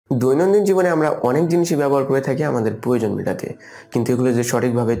দৈনন্দিন জীবনে আমরা অনেক জিনিসই ব্যবহার করে থাকি আমাদের প্রয়োজন মেটাতে, কিন্তু এগুলো যে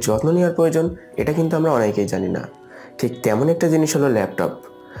সঠিকভাবে যত্ন নেওয়ার প্রয়োজন এটা কিন্তু আমরা অনেকেই জানি না। ঠিক তেমন একটা জিনিস হলো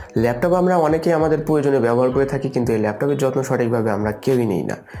ল্যাপটপ আমরা অনেকেই আমাদের প্রয়োজনে ব্যবহার করে থাকি, কিন্তু এই ল্যাপটপের যত্ন সঠিকভাবে আমরা কেউই নেই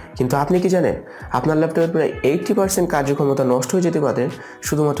না। কিন্তু আপনি কি জানেন আপনার ল্যাপটপের প্রায় 80% কার্যক্ষমতা নষ্ট হয়ে যেতে পারে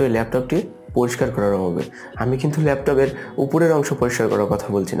শুধুমাত্র এই ল্যাপটপটি পরিষ্কার করার অভাবে। আমি কিন্তু ল্যাপটপের উপরের অংশ পরিষ্কার করার কথা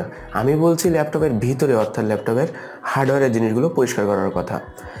বলছি না, আমি বলছি ল্যাপটপের ভিতরে, অর্থাৎ ল্যাপটপের হার্ডওয়্যারের জিনিসগুলো পরিষ্কার করার কথা।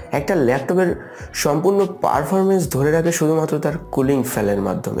 একটা ল্যাপটপের সম্পূর্ণ পারফরমেন্স ধরে রাখে শুধুমাত্র তার কুলিং ফ্যানের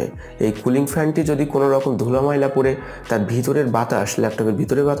মাধ্যমে। এই কুলিং ফ্যানটি যদি কোনো রকম ধুলা ময়লা পড়ে তার ভিতরের বাতাস, ল্যাপটপের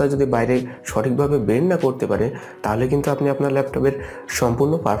ভিতরের বাতাস যদি বাইরে সঠিকভাবে বের না করতে পারে, তাহলে কিন্তু আপনি আপনার ল্যাপটপের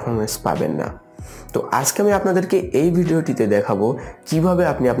সম্পূর্ণ পারফরমেন্স পাবেন না। তো আজকে আমি আপনাদেরকে এই ভিডিওটিতে দেখাবো কিভাবে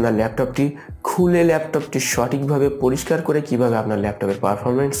আপনি আপনার ল্যাপটপটি খুলে ল্যাপটপটি সঠিকভাবে পরিষ্কার করে কিভাবে আপনার ল্যাপটপের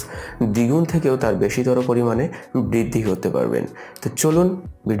পারফরমেন্স দ্বিগুণ থেকেও তার বেশিতর পরিমাণে বৃদ্ধি করতে পারবেন। তো চলুন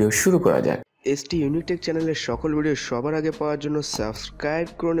ভিডিও শুরু করা যাক। এসটি ইউনিটেক চ্যানেলের সকল ভিডিও সবার আগে পাওয়ার জন্য সাবস্ক্রাইব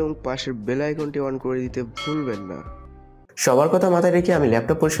করুন এবং পাশের বেল আইকনটি অন করে দিতে ভুলবেন না। সবার কথা মাথায় রেখে আমি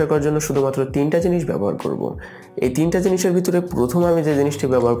ল্যাপটপ পরিষ্কার করার জন্য শুধুমাত্র 3টা জিনিস ব্যবহার করব। এই 3টা জিনিসের ভিতরে প্রথম আমি যে জিনিসটি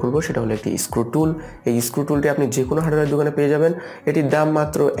ব্যবহার করব সেটা হলো একটি স্ক্রু টুল। এই স্ক্রু টুলটি আপনি যে কোনো হার্ডওয়্যার দোকানে পেয়ে যাবেন। এটির দাম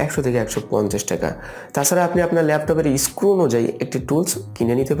মাত্র 100 থেকে 150 টাকা। তাছাড়া আপনি আপনার ল্যাপটপের স্ক্রু অনুযায়ী একটি টুলস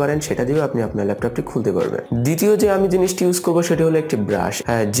কিনে নিতে পারেন, সেটা দিয়েও আপনি আপনার ল্যাপটপটি খুলতে পারবেন। দ্বিতীয় যে আমি জিনিসটি ইউজ করবো সেটা হলো একটি ব্রাশ।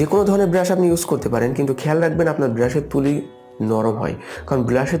 যে কোনো ধরনের ব্রাশ আপনি ইউজ করতে পারেন, কিন্তু খেয়াল রাখবেন আপনার ব্রাশের তুলি নরম হয়, কারণ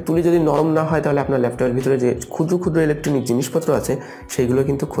ব্রাশের তুলি যদি নরম না হয় তাহলে আপনার ল্যাপটপের ভিতরে যে ক্ষুদ্র ক্ষুদ্র ইলেকট্রনিক জিনিসপত্র আছে সেইগুলো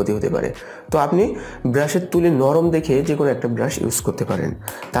কিন্তু ক্ষতি হতে পারে। তো আপনি ব্রাশের তুলি নরম দেখে যে কোনো একটা ব্রাশ ইউজ করতে পারেন।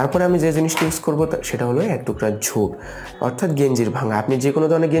 তারপরে আমি যে জিনিসটা ইউজ করবো সেটা হলো এক টুকরা ঝোপ, অর্থাৎ গেঞ্জির ভাঙা। আপনি যে কোনো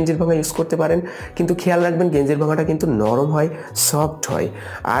ধরনের গেঞ্জির ভাঙা ইউজ করতে পারেন, কিন্তু খেয়াল রাখবেন গেঞ্জির ভাঙাটা কিন্তু নরম হয়, সফট হয়।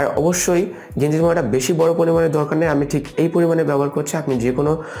 আর অবশ্যই গেঞ্জির ভাঙাটা বেশি বড় পরিমাণে দরকার নেই, আমি ঠিক এই পরিমাণে ব্যবহার করছি। আপনি যে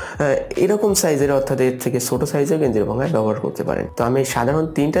কোনো এরকম সাইজের, অর্থাৎ এর থেকে ছোটো সাইজের গেঞ্জির ভাঙায় ব্যবহার করতে পারেন। তো আমি সাধারণ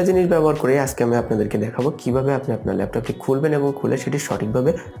 3টা জিনিস ব্যবহার করে আজকে আমি আপনাদেরকে দেখাবো কিভাবে আপনি আপনার ল্যাপটপটি খুলবেন এবং খুলে সেটি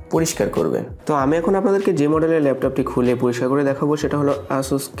সঠিকভাবে পরিষ্কার করবেন। তো আমি এখন আপনাদেরকে যে মডেলের ল্যাপটপটি খুলে পরিষ্কার করে দেখাবো সেটা হলো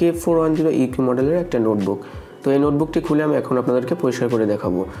Asus K401UQ মডেলের একটা নোটবুক। তো এই নোটবুকটি খুলে আমি এখন আপনাদেরকে পরিষ্কার করে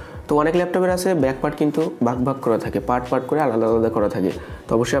দেখাবো। তো অনেক ল্যাপটপের আছে ব্যাক পার্ট কিন্তু ভাগ করা থাকে, পার্ট করে আলাদা আলাদা করা থাকে।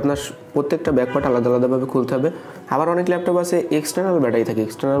 তো অবশ্যই আপনার প্রত্যেকটা ব্যাক পার্ট আলাদা আলাদাভাবে খুলতে হবে। আবার অনেক ল্যাপটপ আছে এক্সটার্নাল ব্যাটারি থাকে।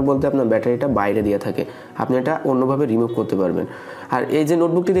 এক্সটার্নাল বলতে আপনার ব্যাটারিটা বাইরে দিয়ে থাকে, আপনি এটা অন্যভাবে রিমুভ করতে পারবেন। আর এই যে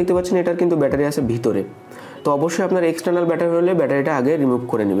নোটবুকটি দেখতে পাচ্ছেন এটার কিন্তু ব্যাটারি আছে ভিতরে। তো অবশ্যই আপনার এক্সটার্নাল ব্যাটারি হলে ব্যাটারিটা আগে রিমুভ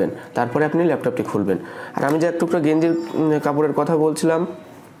করে নেবেন, তারপরে আপনি ল্যাপটপটি খুলবেন। আর আমি যে এক টুকরা গেঞ্জির কাপড়ের কথা বলছিলাম,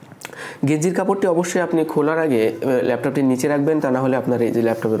 গেঞ্জির কাপড়টি অবশ্যই আপনি খোলার আগে ল্যাপটপটি নিচে রাখবেন, তা না হলে আপনার এই যে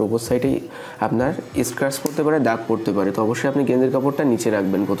ল্যাপটপের ওপর সাইডেই আপনার স্ক্র্যাচ পড়তে পারে, দাগ পড়তে পারে। তো অবশ্যই আপনি গেঞ্জির কাপড়টা নিচে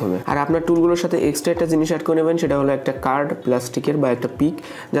রাখবেন প্রথমে। আর আপনার টুলগুলোর সাথে এক্সট্রা একটা জিনিস অ্যাড করে নেবেন, সেটা হলো একটা কার্ড প্লাস্টিকের বা একটা পিক,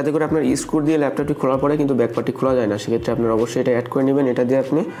 যাতে করে আপনার স্ক্রু দিয়ে ল্যাপটপটি খোলার পরে কিন্তু ব্যাকপার্টটি খোলা যায় না। সেক্ষেত্রে আপনার অবশ্যই এটা অ্যাড করে নেবেন, এটা দিয়ে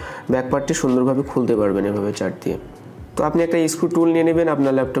আপনি ব্যাকপার্টটি সুন্দরভাবে খুলতে পারবেন এভাবে চার দিয়ে। তো আপনি একটা স্ক্রু টুল নিয়ে নেবেন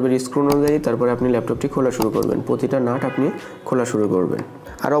আপনার ল্যাপটপের স্ক্রু অনুযায়ী, তারপরে আপনি ল্যাপটপটি খোলা শুরু করবেন। প্রতিটা নাট আপনি খোলা শুরু করবেন।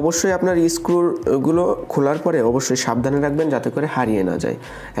 আর অবশ্যই আপনার স্ক্রুগুলো খোলার পরে অবশ্যই সাবধানে রাখবেন যাতে করে হারিয়ে না যায়।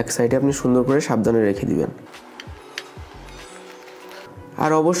 এক সাইডে আপনি সুন্দর করে সাবধানে রেখে দিবেন।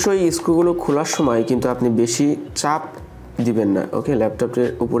 আর অবশ্যই স্ক্রুগুলো খোলার সময় কিন্তু আপনি বেশি চাপ দিবেন না, ওকে? ল্যাপটপের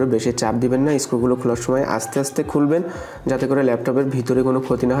উপরে বেশি চাপ দিবেন না। স্ক্রুগুলো খোলার সময় আস্তে আস্তে খুলবেন, যাতে করে ল্যাপটপের ভিতরে কোনো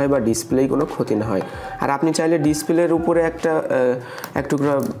ক্ষতি না হয় বা ডিসপ্লেয় কোনো ক্ষতি না হয়। আর আপনি চাইলে ডিসপ্লের উপরে এক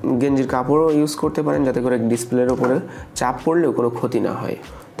টুকরা গেঞ্জির কাপড়ও ইউজ করতে পারেন, যাতে করে ডিসপ্লের উপরে চাপ পড়লেও কোনো ক্ষতি না হয়।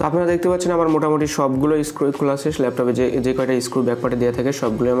 তো আপনারা দেখতে পাচ্ছেন আমার মোটামুটি সবগুলো স্ক্রু খোলা শেষ। ল্যাপটপে যে কয়টা স্ক্রু ব্যাকপার্টে দেওয়া থাকে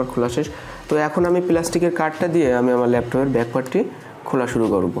সবগুলোই আমার খোলা শেষ। তো এখন আমি প্লাস্টিকের কার্ডটা দিয়ে আমি আমার ল্যাপটপের ব্যাকপার্টটি খোলা শুরু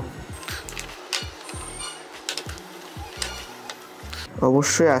করব।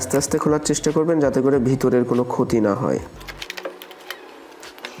 অবশ্যই আস্তে আস্তে খোলার চেষ্টা করবেন যাতে করে ভিতরের কোনো ক্ষতি না হয়।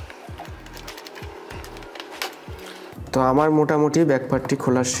 তো আমার মোটামুটি ব্যাকপার্টটি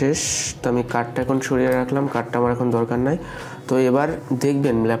খোলা শেষ। তো আমি কার্ডটা এখন সরিয়ে রাখলাম, কার্ডটা আমার এখন দরকার নাই। তো এবার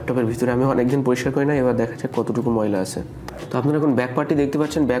দেখবেন ল্যাপটপের ভিতরে আমি অনেকদিন পরিষ্কার করি না, এবার দেখা যাচ্ছে কতটুকু ময়লা আছে। তো আপনারা এখন ব্যাকপার্টটি দেখতে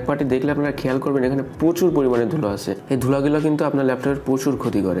পাচ্ছেন। ব্যাকপার্টটি দেখলে আপনারা খেয়াল করবেন এখানে প্রচুর পরিমাণে ধুলো আছে। এই ধুলাগুলো কিন্তু আপনার ল্যাপটপের প্রচুর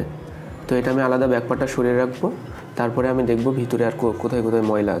ক্ষতি করে। তো এটা আমি আলাদা ব্যাকপার্টটা সরিয়ে রাখবো, তারপরে আমি দেখব ভিতরে আর কোথায় কোথায়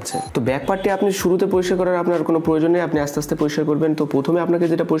ময়লা আছে। তো ব্যাকপার্টটি আপনি শুরুতে পরিষ্কার করার আপনার কোনো প্রয়োজন নেই, আপনি আস্তে আস্তে পরিষ্কার করবেন। তো প্রথমে আপনাকে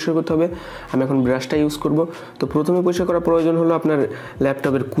যেটা পরিষ্কার করতে হবে, আমি এখন ব্রাশটা ইউজ করব। তো প্রথমে পরিষ্কার করার প্রয়োজন হলো আপনার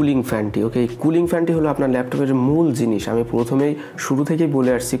ল্যাপটপের কুলিং ফ্যানটি, ওকে? এই কুলিং ফ্যানটি হলো আপনার ল্যাপটপের মূল জিনিস। আমি প্রথমেই শুরু থেকেই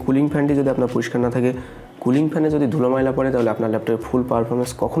বলে আসছি, কুলিং ফ্যানটি যদি আপনার পরিষ্কার না থাকে, কুলিং ফ্যানে যদি ধুলো ময়লা পড়ে, তাহলে আপনার ল্যাপটপের ফুল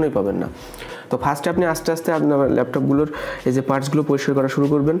পারফরমেন্স কখনোই পাবেন না। তো ফার্স্টে আপনি আস্তে আস্তে আপনার ল্যাপটপগুলোর এই যে পার্টসগুলো পরিষ্কার করা শুরু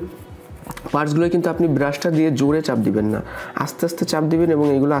করবেন। পার্টসগুলো কিন্তু আপনি ব্রাশটা দিয়ে জোরে চাপ দিবেন না, আস্তে আস্তে চাপ দিবেন এবং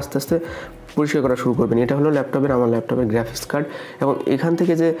এগুলো আস্তে আস্তে পরিষ্কার করা শুরু করবেন। এটা হলো আমার ল্যাপটপের গ্রাফিক্স কার্ড এবং এখান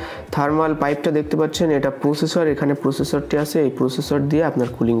থেকে যে থার্মাল পাইপটা দেখতে পাচ্ছেন এটা প্রসেসর, এখানে প্রসেসরটি আছে, এই প্রসেসর দিয়ে আপনার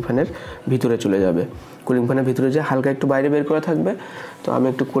কুলিং ফ্যানের ভিতরে চলে যাবে। কুলিং ফ্যানের ভিতরে যে হালকা একটু বাইরে বের করা থাকবে। তো আমি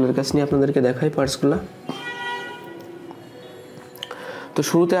একটু কোলের কাছে নিয়ে আপনাদেরকে দেখাই পার্টসগুলো। তো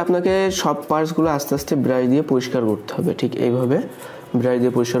শুরুতে আপনাকে সব পার্টসগুলো আস্তে আস্তে ব্রাশ দিয়ে পরিষ্কার করতে হবে, ঠিক এইভাবে ব্রাশ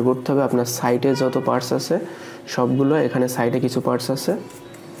দিয়ে পরিষ্কার করতে হবে। আপনার সাইডে যত পার্টস আছে সবগুলো, এখানে সাইডে কিছু পার্টস আছে।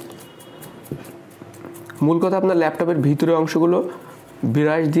 মূল কথা আপনার ল্যাপটপের ভিতরের অংশগুলো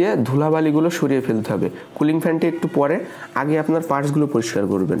ব্রাশ দিয়ে ধুলাবালিগুলো সরিয়ে ফেলতে হবে। কুলিং ফ্যানটি একটু পরে, আগে আপনার পার্টসগুলো পরিষ্কার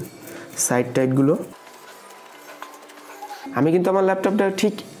করবেন, সাইড টাইডগুলো। আমি কিন্তু আমার ল্যাপটপটা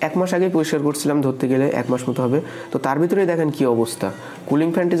ঠিক 1 মাস আগেই পরিষ্কার করছিলাম, ধরতে গেলে 1 মাস মতো হবে। তো তার ভিতরেই দেখেন কি অবস্থা। কুলিং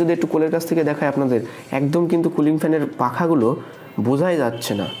ফ্যানটি যদি একটু কোলের কাছ থেকে দেখায় আপনাদের, একদম কিন্তু কুলিং ফ্যানের পাখাগুলো বোঝাই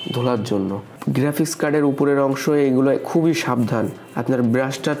যাচ্ছে না ধোলার জন্য। গ্রাফিক্স কার্ডের উপরের অংশ এগুলো খুবই সাবধান, আপনার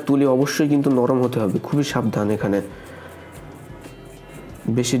ব্রাশটার তুলি অবশ্যই কিন্তু নরম হতে হবে, খুবই সাবধান। এখানে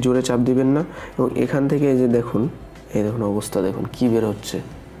বেশি জোরে চাপ দিবেন না। এবং এখান থেকে এই যে দেখুন, এই দেখুন অবস্থা, দেখুন কি বের হচ্ছে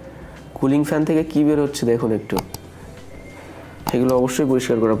কুলিং ফ্যান থেকে, কি বের হচ্ছে দেখুন একটু। এগুলো অবশ্যই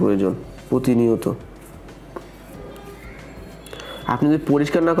পরিষ্কার করা প্রয়োজন প্রতিনিয়ত। আপনি যদি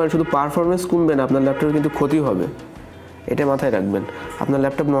পরিষ্কার না করেন শুধু পারফরমেন্স কমবে না, আপনার ল্যাপটপের কিন্তু ক্ষতি হবে, এটা মাথায় রাখবেন। আপনার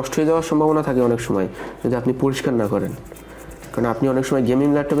ল্যাপটপ নষ্ট হয়ে যাওয়ার সম্ভাবনা থাকে অনেক সময় যদি আপনি পরিষ্কার না করেন। কারণ আপনি অনেক সময় গেমিং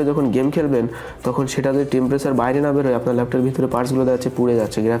ল্যাপটপে যখন গেম খেলবেন তখন সেটা যদি টেম্পারেচার বাইরে না বেরোয়, আপনার ল্যাপটপের ভিতরে পার্টসগুলো দেখা যাচ্ছে পুড়ে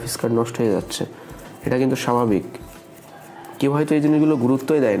যাচ্ছে, গ্রাফিক্স কার্ড নষ্ট হয়ে যাচ্ছে। এটা কিন্তু স্বাভাবিক। কেউ হয়তো এই জিনিসগুলো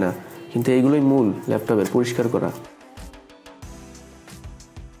গুরুত্বই দেয় না, কিন্তু এইগুলোই মূল ল্যাপটপের পরিষ্কার করা।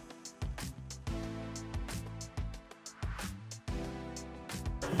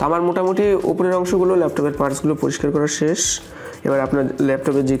 তো আমার মোটামুটি উপরের অংশগুলো ল্যাপটপের পার্টসগুলো পরিষ্কার করা শেষ। এবার আপনার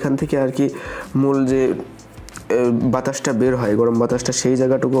ল্যাপটপের যেখান থেকে আর কি মূল যে বাতাসটা বের হয়, গরম বাতাসটা, সেই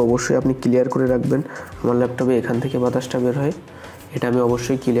জায়গাটুকু অবশ্যই আপনি ক্লিয়ার করে রাখবেন। আমার ল্যাপটপে এখান থেকে বাতাসটা বের হয়, এটা আমি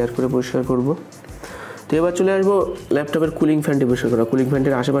অবশ্যই ক্লিয়ার করে পরিষ্কার করব। তো এবার চলে আসবো ল্যাপটপের কুলিং ফ্যানটি পরিষ্কার করা। কুলিং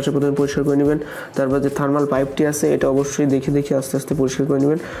ফ্যানটির আশেপাশে প্রথমে পরিষ্কার করে নেবেন, তারপর যে থার্মাল পাইপটি আছে এটা অবশ্যই দেখে দেখে আস্তে আস্তে পরিষ্কার করে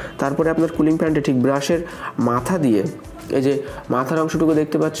নেবেন। তারপরে আপনার কুলিং ফ্যানটি ঠিক ব্রাশের মাথা দিয়ে, এই যে মাথার অংশটুকু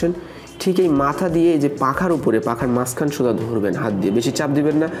দেখতে পাচ্ছেন, ঠিক এই মাথা দিয়ে এই যে পাখার উপরে, পাখার মাঝখান সোজা ধরবেন হাত দিয়ে, বেশি চাপ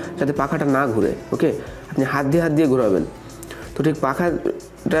দিবেন না যাতে পাখাটা না ঘুরে। ওকে, আপনি হাত দিয়ে ঘোরাবেন। তো ঠিক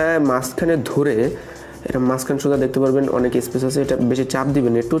পাখাটা মাঝখানে ধরে, এটা মাঝখান সোজা দেখতে পারবেন অনেক স্পেস আছে, এটা বেশি চাপ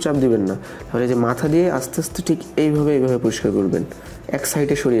দিবেন, একটু চাপ দিবেন না। তাহলে যে মাথা দিয়ে আস্তে আস্তে ঠিক এইভাবে পরিষ্কার করবেন, এক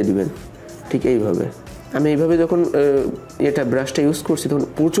সাইডে সরিয়ে দিবেন, ঠিক এইভাবে। আমি এইভাবে যখন এটা ব্রাশটা ইউজ করছি তখন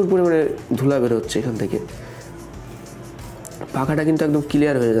প্রচুর পরিমাণে ধুলা বের হচ্ছে এখান থেকে, পাখাটা কিন্তু একদম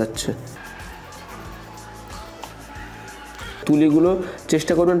ক্লিয়ার হয়ে যাচ্ছে। তুলিগুলো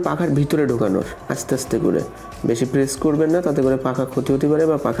চেষ্টা করবেন পাখার ভিতরে ঢোকানোর, আস্তে আস্তে করে, বেশি প্রেস করবেন না, তাতে করে পাখা ক্ষতি হতে পারে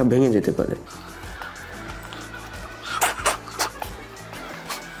বা পাখা ভেঙে যেতে পারে।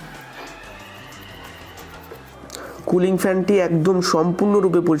 কুলিং ফ্যানটি একদম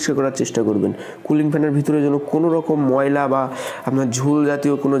সম্পূর্ণরূপে পরিষ্কার করার চেষ্টা করবেন। কুলিং ফ্যানের ভিতরে যেন কোনো রকম ময়লা বা আপনার ঝুল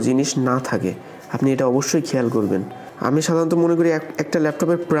জাতীয় কোনো জিনিস না থাকে, আপনি এটা অবশ্যই খেয়াল করবেন। আমি সাধারণত মনে করি একটা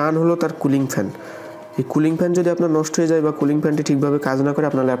ল্যাপটপের প্রাণ হলো তার কুলিং ফ্যান। এই কুলিং ফ্যান যদি আপনার নষ্ট হয়ে যায় বা কুলিং ফ্যানটি ঠিকভাবে কাজ না করে,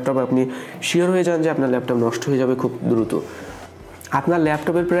 আপনার ল্যাপটপ, আপনি শিওর হয়ে যান যে আপনার ল্যাপটপ নষ্ট হয়ে যাবে খুব দ্রুত। আপনার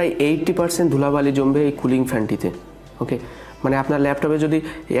ল্যাপটপের প্রায় 80% ধুলাবালি জমবে এই কুলিং ফ্যানটিতে। ওকে, মানে আপনার ল্যাপটপে যদি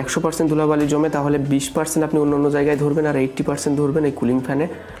 100% ধুলাবালি জমে তাহলে 20% আপনি অন্য জায়গায় ধরবেন আর 80% ধরবেন এই কুলিং ফ্যানে।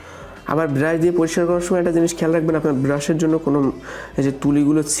 আবার ব্রাশ দিয়ে পরিষ্কার করার সময় একটা জিনিস খেয়াল রাখবেন, আপনার ব্রাশের জন্য কোনো এই যে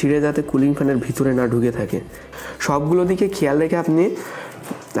তুলিগুলো ছিঁড়ে যাতে কুলিং ফ্যানের ভিতরে না ঢুকে থাকে। সবগুলো দিকে খেয়াল রেখে আপনি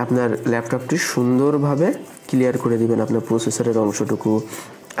আপনার ল্যাপটপটি সুন্দরভাবে ক্লিয়ার করে দিবেন। আপনার প্রসেসরের অংশটুকু,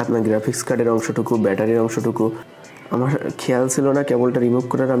 আপনার গ্রাফিক্স কার্ডের অংশটুকু, ব্যাটারির অংশটুকু। আমার খেয়াল ছিল না কেবলটা রিমুভ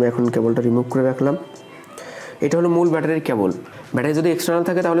করার, আমি এখন কেবলটা রিমুভ করে রাখলাম। এটা হলো মূল ব্যাটারির কেবল। ব্যাটারি যদি এক্সটার্নাল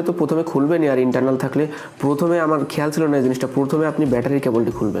থাকে তাহলে তো প্রথমে খুলবেনই, আর ইন্টারনাল থাকলে প্রথমে, আমার খেয়াল ছিল না এই জিনিসটা, প্রথমে আপনি ব্যাটারির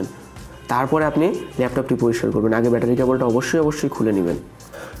কেবলটি খুলবেন, তারপরে আপনি ল্যাপটপটি পরিষ্কার করবেন। আগে ব্যাটারি কেবলটা অবশ্যই খুলে নেবেন।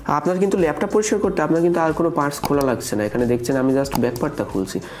 আপনার কিন্তু ল্যাপটপ পরিষ্কার করতে আপনার কিন্তু আর কোনো পার্টস খোলা লাগছে না। এখানে দেখছেন আমি জাস্ট ব্যাক পার্টটা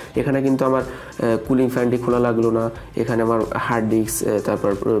খুলছি, এখানে কিন্তু আমার কুলিং ফ্যানটি খোলা লাগলো না, এখানে আমার হার্ড ডিস্ক,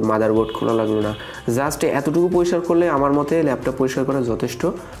 তারপর মাদারবোর্ড খোলা লাগলো না। জাস্ট এতটুকু পরিষ্কার করলে আমার মতে ল্যাপটপ পরিষ্কার করা যথেষ্ট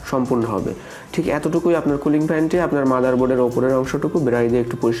সম্পূর্ণ হবে। ঠিক এতটুকুই আপনার কুলিং ফ্যানটি, আপনার মাদারবোর্ডের ওপরের অংশটুকু ব্রাশ দিয়ে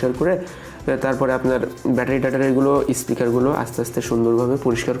একটু পরিষ্কার করে, তারপরে আপনার ব্যাটারিগুলো, স্পিকারগুলো আস্তে আস্তে সুন্দরভাবে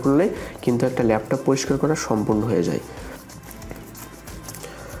পরিষ্কার করলেই কিন্তু একটা ল্যাপটপ পরিষ্কার করা সম্পূর্ণ হয়ে যায়।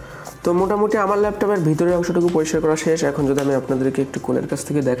 তো মোটামুটি আমার ল্যাপটপের ভিতরের অংশটুকু পরিষ্কার করা শেষ। এখন যদি আমি আপনাদেরকে একটু কোণের কাছ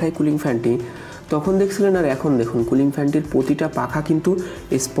থেকে দেখাই কুলিং ফ্যানটি, তখন দেখছিলেন আর এখন দেখুন কুলিং ফ্যানটির প্রতিটা পাখা কিন্তু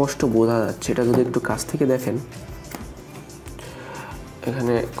স্পষ্ট বোঝা যাচ্ছে। এটা যদি একটু কাছ থেকে দেখেন,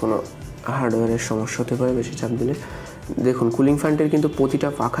 এখানে কোনো হার্ডওয়্যারের সমস্যা হতে পারে বেশি চাপ দিলে। দেখুন কুলিং ফ্যানটির কিন্তু প্রতিটা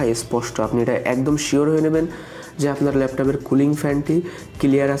পাখা স্পষ্ট। আপনি এটা একদম শিওর হয়ে নেবেন যে আপনার ল্যাপটপের কুলিং ফ্যানটি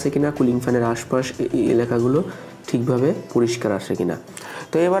ক্লিয়ার আছে কিনা, কুলিং ফ্যানের আশপাশ এই এলাকাগুলো ঠিকভাবে পরিষ্কার আসে কিনা।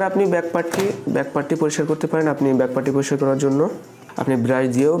 তো এবার আপনি ব্যাকপার্টটি পরিষ্কার করতে পারেন। আপনি ব্যাকপার্টটি পরিষ্কার করার জন্য আপনি ব্রাশ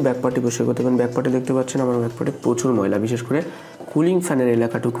দিয়েও ব্যাকপার্টটি পরিষ্কার করতে পারেন। ব্যাকপার্টে দেখতে পাচ্ছেন আমার ব্যাকপার্টে প্রচুর ময়লা, বিশেষ করে কুলিং ফ্যানের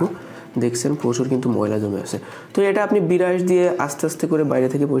এলাকাটুকু দেখছেন প্রচুর কিন্তু ময়লা জমে আছে। তো এটা আপনি ব্রাশ দিয়ে আস্তে আস্তে করে বাইরে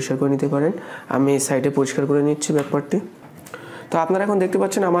থেকে পরিষ্কার করে নিতে পারেন। আমি সাইডে পরিষ্কার করে নিচ্ছি ব্যাকপার্টটি। তো আপনারা এখন দেখতে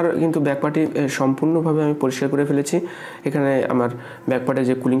পাচ্ছেন আমার কিন্তু ব্যাকপার্টটি সম্পূর্ণভাবে আমি পরিষ্কার করে ফেলেছি। এখানে আমার ব্যাকপার্টের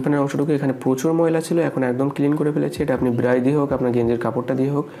যে কুলিং ফ্যানের অংশটুকু এখানে প্রচুর ময়লা ছিল, এখন একদম ক্লিন করে ফেলেছি। এটা আপনি ব্রাশ দিয়ে হোক, আপনার গেঞ্জের কাপড়টা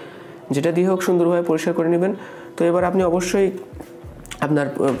দিয়ে হোক, যেটা দিয়ে হোক সুন্দরভাবে পরিষ্কার করে নেবেন। তো এবার আপনি অবশ্যই আপনার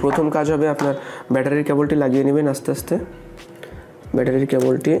প্রথম কাজ হবে আপনার ব্যাটারির কেবলটি লাগিয়ে নেবেন। আস্তে আস্তে ব্যাটারির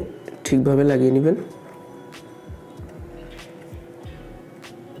কেবলটি ঠিকভাবে লাগিয়ে নেবেন।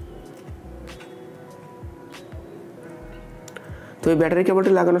 তো এই ব্যাটারি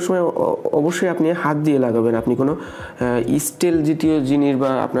কেবলটি লাগানোর সময় অবশ্যই আপনি হাত দিয়ে লাগাবেন। আপনি কোনো স্টিল জাতীয় জিনিস বা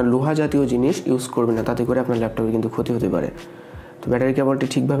আপনার লোহা জাতীয় জিনিস ইউজ করবেন না, তাতে করে আপনার ল্যাপটপে কিন্তু ক্ষতি হতে পারে। তো ব্যাটারি কেবলটি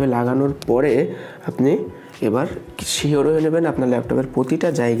ঠিকভাবে লাগানোর পরে আপনি এবার শিওর হয়ে নেবেন আপনার ল্যাপটপের প্রতিটা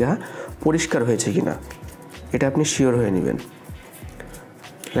জায়গা পরিষ্কার হয়েছে কিনা, এটা আপনি শিওর হয়ে নেবেন।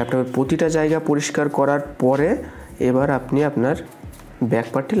 ল্যাপটপের প্রতিটা জায়গা পরিষ্কার করার পরে এবার আপনি আপনার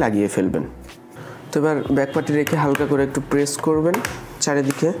ব্যাকপার্টটি লাগিয়ে ফেলবেন। তো এবার ব্যাকপার্টটি রেখে হালকা করে একটু প্রেস করবেন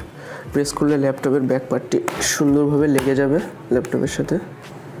চারিদিকে। প্রেস করলে ল্যাপটপের ব্যাকপার্টটি সুন্দরভাবে লেগে যাবে ল্যাপটপের সাথে।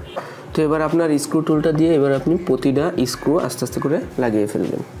 তো এবার আপনার স্ক্রু টুলটা দিয়ে এবার আপনি প্রতিটা স্ক্রু আস্তে আস্তে করে লাগিয়ে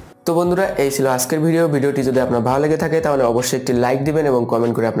ফেলবেন। তো বন্ধুরা, এই ছিল আজকের ভিডিওটি যদি আপনার ভালো লেগে থাকে তাহলে অবশ্যই একটি লাইক দিবেন এবং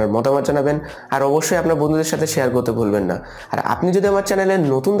কমেন্ট করে আপনার মতামত জানাবেন। আর অবশ্যই আপনার বন্ধুদের সাথে শেয়ার করতে ভুলবেন না। আর আপনি যদি আমার চ্যানেলে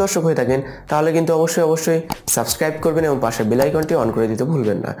নতুন দর্শক হয়ে থাকেন তাহলে কিন্তু অবশ্যই সাবস্ক্রাইব করবেন এবং পাশের বেল আইকনটি অন করে দিতে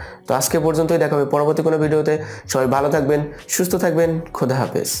ভুলবেন না। তো আজকে পর্যন্তই, দেখা হবে পরবর্তী কোনো ভিডিওতে। সবাই ভালো থাকবেন, সুস্থ থাকবেন, খোদা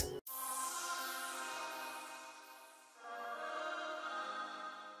হাফেজ।